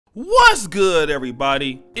What's good,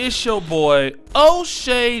 everybody? It's your boy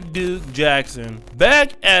O'Shea Duke Jackson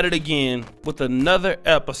back at it again with another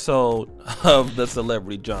episode of the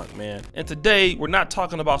Celebrity Junk, man. And today we're not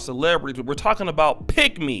talking about celebrities, but we're talking about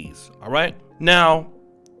pick-me's. All right. Now,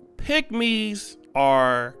 pick-me's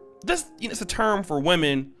are it's a term for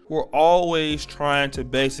women who are always trying to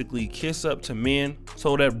basically kiss up to men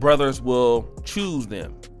so that brothers will choose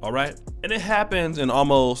them. All right. And it happens in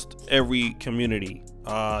almost every community.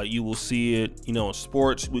 You will see it, in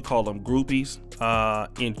sports, we call them groupies.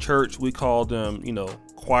 In church, we call them,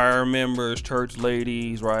 choir members, church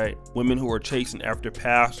ladies, right? Women who are chasing after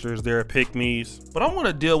pastors, they're pick-me's. But I want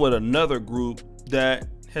to deal with another group that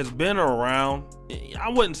has been around, I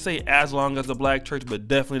wouldn't say as long as the black church, but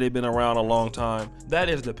definitely they've been around a long time. That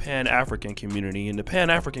is the Pan-African community. And the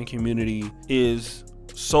Pan-African community is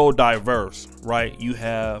so diverse, right? You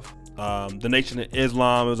have the Nation of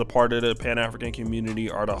Islam is a part of the Pan-African community,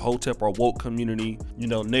 or the Hotep or woke community.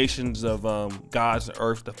 Nations of God's and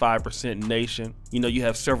Earth, the 5% nation. You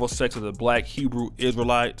have several sects of the Black Hebrew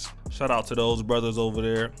Israelites. Shout out to those brothers over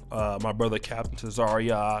there. My brother Captain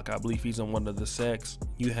Tazariak, I believe he's in one of the sects.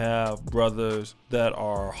 You have brothers that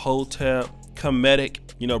are Hotep, Kemetic,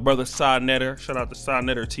 brother Sinetter. Shout out to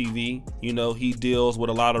Sinetter TV. He deals with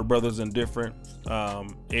a lot of brothers in different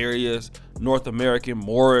areas. North American,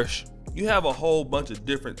 Moorish. You have a whole bunch of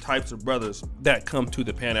different types of brothers that come to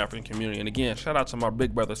the Pan-African community. And again, shout out to my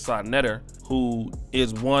big brother Sinetter, who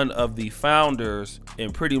is one of the founders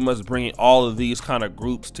in pretty much bringing all of these kind of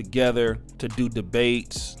groups together to do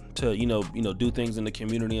debates, to do things in the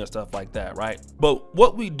community and stuff like that, right? But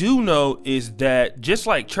what we do know is that just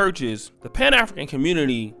like churches, the Pan-African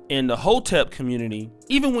community and the Hotep community,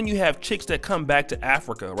 even when you have chicks that come back to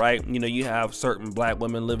Africa, right? You have certain black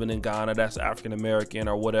women living in Ghana that's African American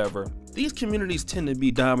or whatever. These communities tend to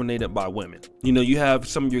be dominated by women. You have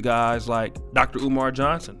some of your guys like Dr. Umar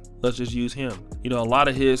Johnson. Let's just use him. A lot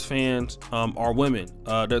of his fans are women.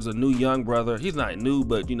 There's a new young brother. He's not new,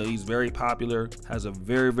 but he's very popular, has a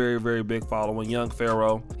very, very, very big following. Young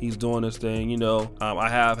Pharaoh, he's doing this thing. I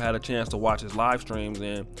have had a chance to watch his live streams,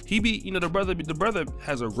 and the brother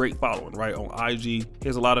has a great following, right? On IG, he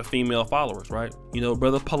has a lot of female followers, right?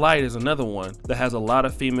 Brother Polite is another one that has a lot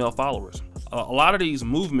of female followers. A lot of these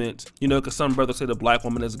movements, because some brothers say the black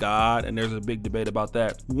woman is God, and there's a big debate about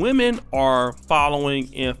that. Women are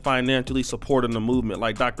following and financially supporting the movement.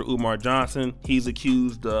 Like Dr. Umar Johnson, he's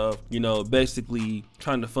accused of, basically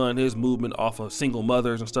trying to fund his movement off of single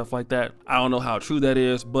mothers and stuff like that. I don't know how true that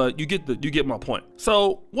is, but you get my point.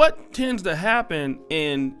 So what tends to happen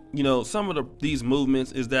in some of these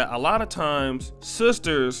movements is that a lot of times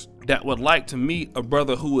sisters that would like to meet a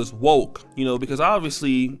brother who is woke, because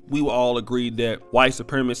obviously we will all agree that white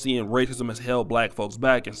supremacy and racism has held black folks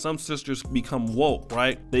back, and some sisters become woke,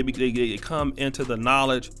 right? They come into the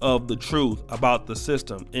knowledge of the truth about the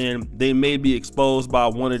system, and they may be exposed by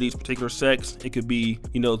one of these particular sects. It could be,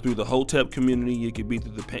 through the Hotep community, it could be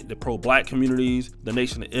through the pro-black communities, the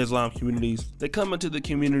Nation of Islam communities. They come into the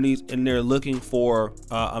communities and they're looking for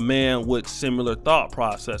a man with similar thought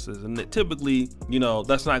processes, and that typically,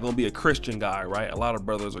 that's not going to be a Christian guy, right? A lot of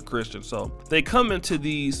brothers are Christian, so they come into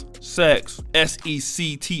these sects,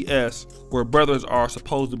 SECTS, where brothers are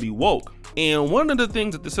supposed to be woke. And one of the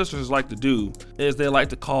things that the sisters like to do is they like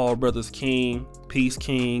to call brothers king, peace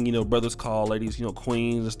king, brothers call ladies,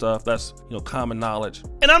 queens and stuff. That's, common knowledge.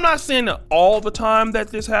 And I'm not saying that all the time that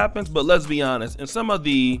this happens, but let's be honest, in some of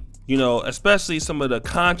the, especially some of the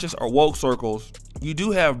conscious or woke circles, you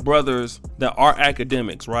do have brothers that are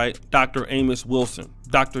academics, right? Dr. Amos Wilson,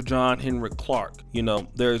 Dr. John Henrik Clark.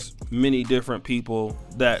 There's many different people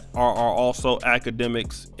that are also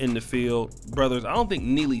academics in the field. Brothers, I don't think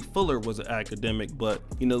Neely Fuller was an academic, but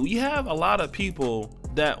we have a lot of people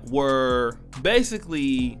that were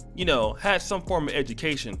basically, had some form of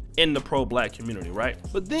education in the pro-black community, right?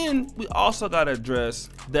 But then we also got to address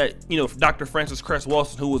that, Dr. Francis Cress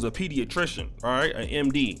Wilson, who was a pediatrician, all right, an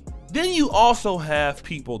MD. Then you also have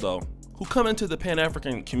people, though, who come into the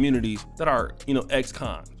Pan-African communities that are,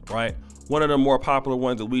 ex-cons, right? One of the more popular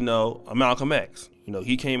ones that we know, Malcolm X.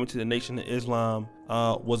 He came into the Nation of Islam,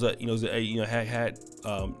 had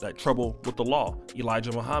that trouble with the law.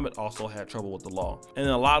 Elijah Muhammad also had trouble with the law. And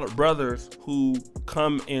a lot of brothers who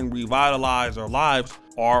come and revitalize their lives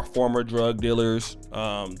are former drug dealers.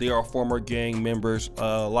 They are former gang members,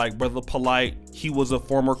 like Brother Polite. He was a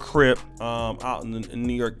former Crip out in the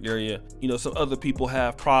New York area. Some other people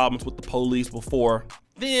have problems with the police before.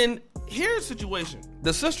 Then here's the situation.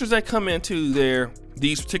 The sisters that come into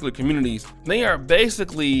these particular communities, they are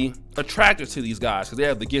basically attracted to these guys because they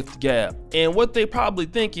have the gift of gab. And what they probably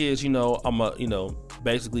think is,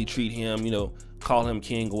 basically treat him, you know, call him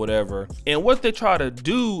king or whatever. And what they try to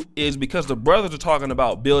do is, because the brothers are talking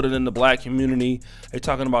about building in the black community, they're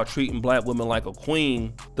talking about treating black women like a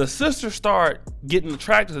queen, the sisters start getting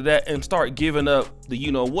attracted to that and start giving up the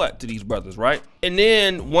you know what to these brothers, right? And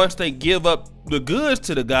then once they give up the goods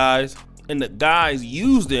to the guys and the guys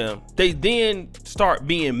use them, they then start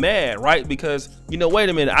being mad, right? Because, you know, wait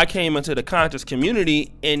a minute, I came into the conscious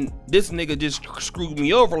community and this nigga just screwed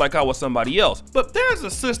me over like I was somebody else. But there's a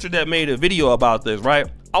sister that made a video about this, right?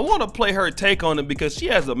 I want to play her take on it because she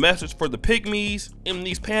has a message for the pygmies in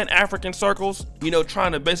these Pan-African circles, you know,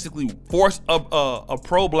 trying to basically force a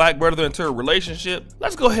pro-black brother into a relationship.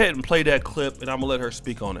 Let's go ahead and play that clip and I'm gonna let her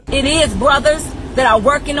speak on it. It is brothers that are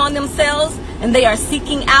working on themselves and they are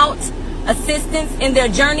seeking out assistance in their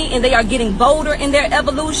journey and they are getting bolder in their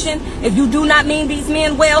evolution. If you do not mean these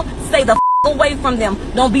men well, stay the away from them.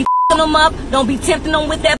 Don't be them up. Don't be tempting them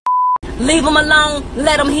with that. Leave them alone.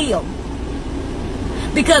 Let them heal.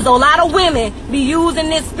 Because a lot of women be using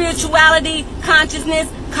this spirituality, consciousness,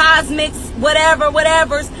 cosmics,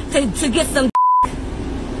 whatever's to get some.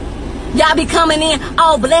 Y'all be coming in,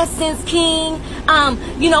 oh, blessings, king.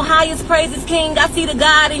 You know, highest praises, king. I see the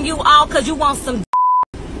God in you all because you want some.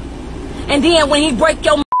 And then when he break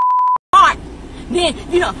your heart, then,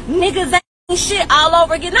 you know, niggas ain't shit all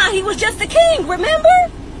over again. Nah, he was just a king, remember?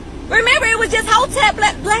 Remember, it was just Hotep,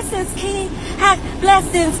 blessings, king.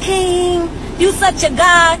 Blessings, king. You such a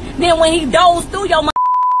god. Then when he dozed through your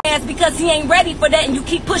ass because he ain't ready for that and you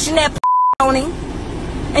keep pushing that on him,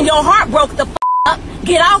 and your heart broke the up,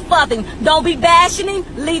 get off of him. Don't be bashing him.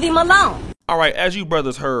 Leave him alone. All right, as you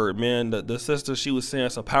brothers heard, man, the sister, she was saying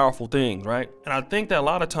some powerful things, right? And I think that a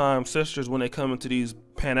lot of times sisters, when they come into these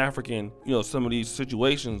Pan-African, you know, some of these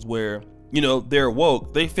situations where, you know, they're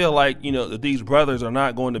woke, they feel like, you know, that these brothers are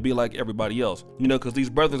not going to be like everybody else, you know, because these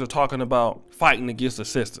brothers are talking about fighting against the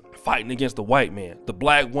system, fighting against the white man. The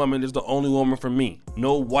black woman is the only woman for me.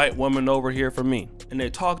 No white woman over here for me. And they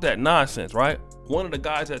talk that nonsense, right? One of the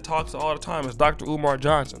guys that talks all the time is Dr. Umar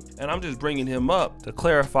Johnson. And I'm just bringing him up to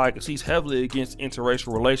clarify because he's heavily against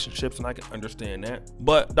interracial relationships and I can understand that.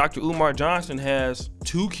 But Dr. Umar Johnson has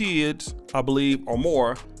 2 kids, I believe, or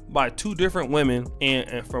more, by 2 different women,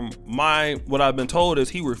 and from what I've been told is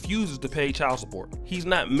he refuses to pay child support. He's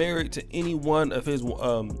not married to any one of his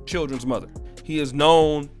children's mother. He is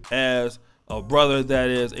known as a brother that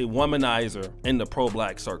is a womanizer in the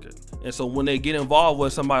pro-black circuit. And so when they get involved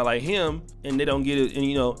with somebody like him and they don't get it, and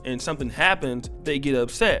you know, and something happens, they get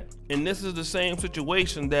upset. And this is the same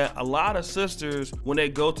situation that a lot of sisters, when they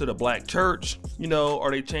go to the black church, you know,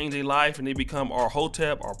 or they change their life and they become our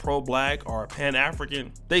Hotep or pro-black or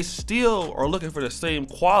Pan-African, they still are looking for the same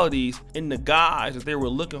qualities in the guys that they were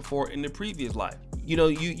looking for in the previous life. You know,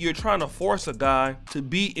 you're trying to force a guy to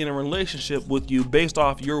be in a relationship with you based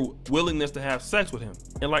off your willingness to have sex with him.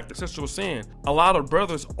 And like the sister was saying, a lot of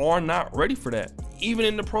brothers are not ready for that. Even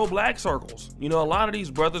in the pro-black circles, you know, a lot of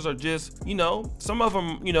these brothers are just, you know, some of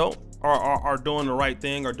them, you know, are doing the right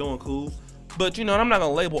thing, are doing cool. But, you know, I'm not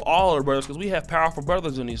going to label all of the brothers because we have powerful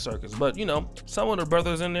brothers in these circuits. But, you know, some of the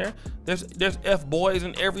brothers in there, there's F-boys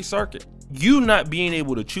in every circuit. You not being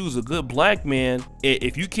able to choose a good black man,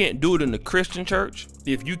 if you can't do it in the Christian church,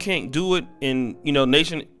 if you can't do it in, you know,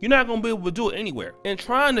 nation, you're not going to be able to do it anywhere. And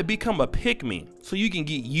trying to become a pick-me so you can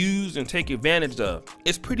get used and take advantage of,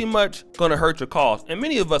 it's pretty much going to hurt your cause. And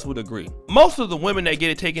many of us would agree. Most of the women that get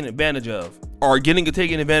it taken advantage of are getting it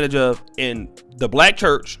taken advantage of in the black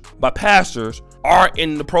church by pastors, are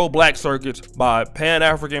in the pro-black circuits by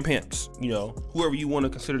Pan-African pimps, you know, whoever you want to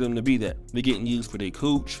consider them to be that. They're getting used for their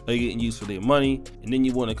cooch, they're getting used for their money, and then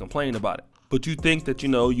you want to complain about it. But you think that, you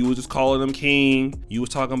know, you was just calling them king, you was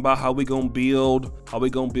talking about how we gonna build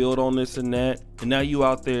on this and that, and now you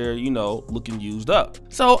out there, you know, looking used up.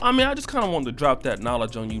 So, I mean, I just kind of wanted to drop that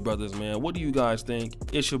knowledge on you brothers, man. What do you guys think?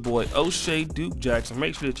 It's your boy, O'Shea Duke Jackson.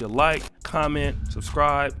 Make sure that you like, comment,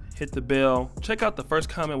 subscribe, hit the bell. Check out the first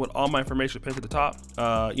comment with all my information pinned at the top.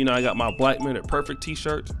 You know, I got my Black Men Are Perfect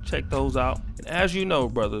t-shirts. Check those out. And as you know,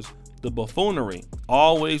 brothers, the buffoonery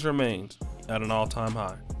always remains at an all-time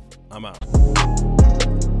high. I'm out.